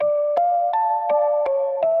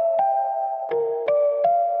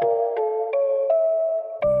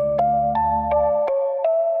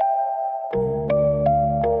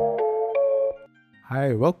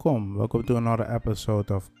Hi, welcome. Welcome to another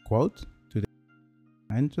episode of Quote. Today,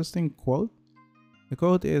 an interesting quote. The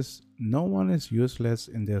quote is: "No one is useless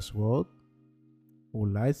in this world who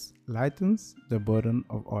lightens the burden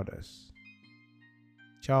of others."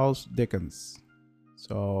 Charles Dickens.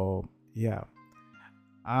 So, yeah,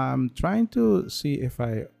 I'm trying to see if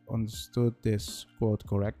I understood this quote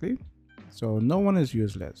correctly. So, no one is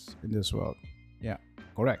useless in this world. Yeah,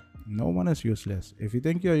 correct. No one is useless. If you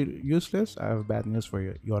think you're useless, I have bad news for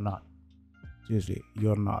you. You're not. Seriously,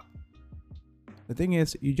 you're not. The thing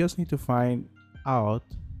is, you just need to find out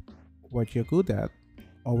what you're good at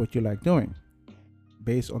or what you like doing.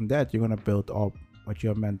 Based on that, you're going to build up what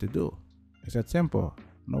you're meant to do. It's that simple.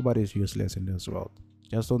 Nobody's useless in this world.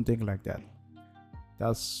 Just don't think like that.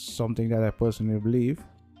 That's something that I personally believe.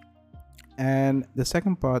 And the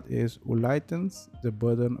second part is who lightens the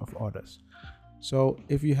burden of others. So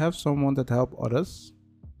if you have someone that help others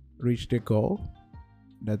reach their goal,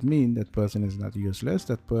 that means that person is not useless.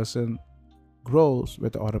 That person grows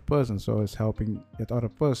with the other person, so it's helping that other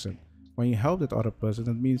person. When you help that other person,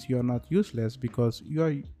 that means you are not useless because you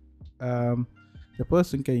are the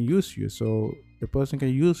person can use you, so the person can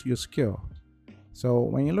use your skill. So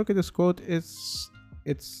when you look at this quote, it's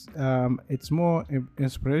more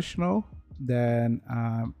inspirational than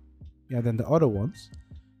than the other ones,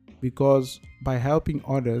 because by helping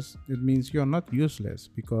others, it means you're not useless,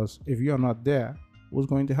 because if you're not there, who's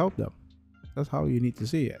going to help them? That's how you need to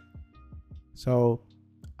see it. So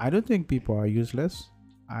I don't think people are useless.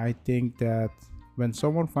 I think that when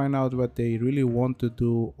someone find out what they really want to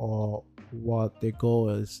do or what their goal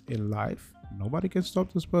is in life, nobody can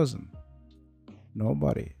stop this person.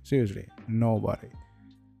 Nobody. Seriously, nobody.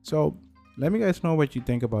 So let me guys know what you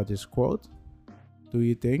think about this quote. Do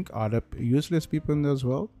you think are there useless people in this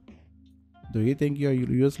world? Do you think you're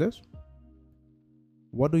useless?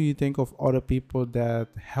 What do you think of other people that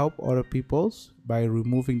help other peoples by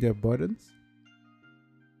removing their burdens?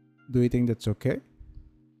 Do you think that's okay?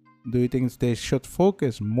 Do you think they should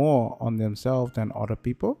focus more on themselves than other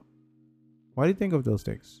people? What do you think of those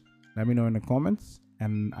things? Let me know in the comments.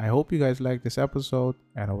 And I hope you guys like this episode,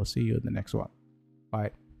 and I will see you in the next one.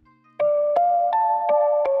 Bye.